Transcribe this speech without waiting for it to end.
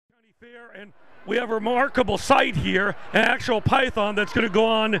Fair, and we have a remarkable sight here, an actual python that's going to go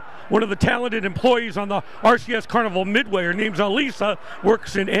on. One of the talented employees on the RCS Carnival Midway, her name's Elisa,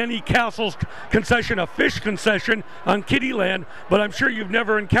 works in Annie Castle's concession, a fish concession on Kittyland, but I'm sure you've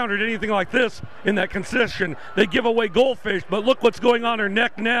never encountered anything like this in that concession. They give away goldfish, but look what's going on her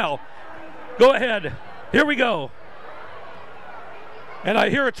neck now. Go ahead. Here we go. And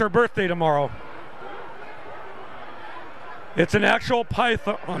I hear it's her birthday tomorrow. It's an actual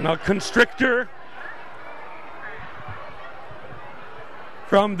python, a constrictor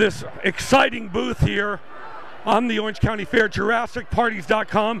from this exciting booth here on the Orange County Fair,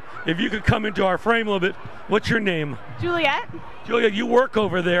 JurassicParties.com. If you could come into our frame a little bit. What's your name? Juliet. Julia, you work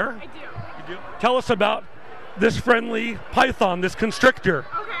over there. I do. You do? Tell us about this friendly python, this constrictor.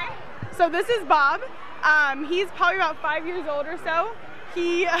 Okay. So this is Bob. He's probably about 5 years old or so.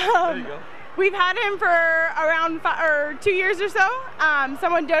 There you go. We've had him for around 2 years or so.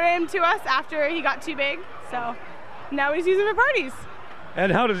 Someone donated him to us after he got too big, so now he's using for parties.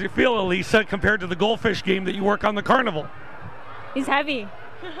 And how does it feel, Elisa, compared to the goldfish game that you work on the Carnival? He's heavy.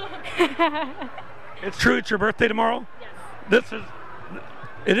 It's true, it's your birthday tomorrow? Yes.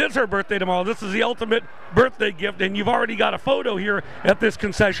 It is her birthday tomorrow. This is the ultimate birthday gift, and you've already got a photo here at this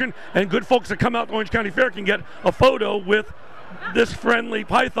concession, and good folks that come out to Orange County Fair can get a photo with this friendly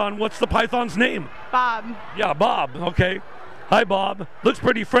python. What's the python's name? Bob. Yeah, Bob. Okay. Hi, Bob. Looks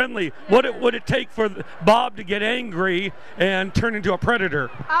pretty friendly. What would it take for Bob to get angry and turn into a predator?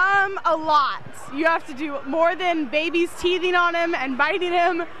 A lot. You have to do more than babies teething on him and biting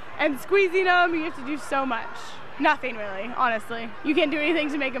him and squeezing him. You have to do so much. Nothing really, honestly. You can't do anything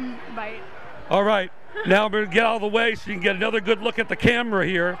to make him bite. All right. Now I'm going to get out of the way so you can get another good look at the camera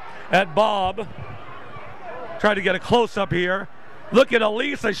here at Bob. Try to get a close-up here. Look at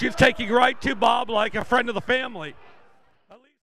Elisa. She's taking right to Bob like a friend of the family.